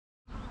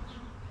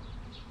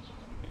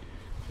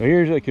So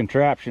here's a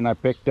contraption I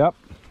picked up,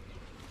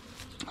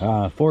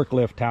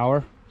 forklift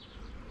tower.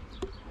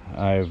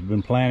 I've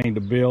been planning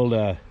to build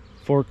a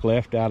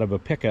forklift out of a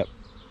pickup,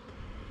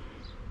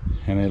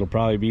 and it'll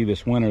probably be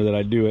this winter that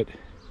I do it.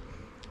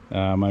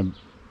 My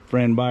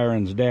friend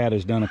Byron's dad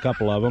has done a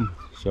couple of them,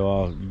 so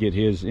I'll get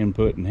his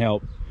input and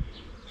help.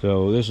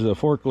 So this is a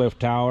forklift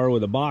tower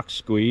with a box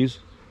squeeze,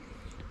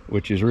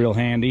 which is real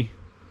handy.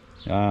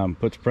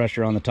 Puts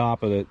pressure on the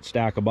top of the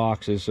stack of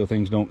boxes so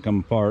things don't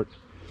come apart.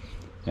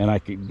 And I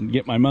could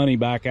get my money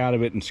back out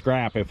of it and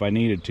scrap if I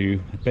needed to.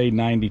 I paid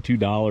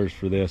 $92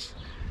 for this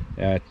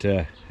at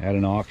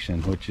an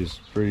auction, which is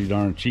pretty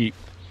darn cheap.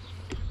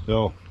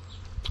 So,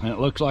 and it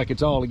looks like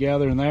it's all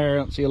together in there. I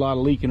don't see a lot of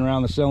leaking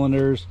around the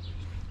cylinders.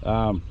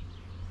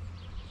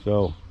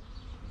 So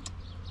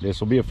this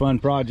will be a fun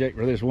project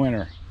for this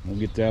winter. We'll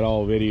get that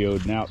all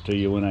videoed and out to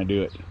you when I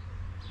do it.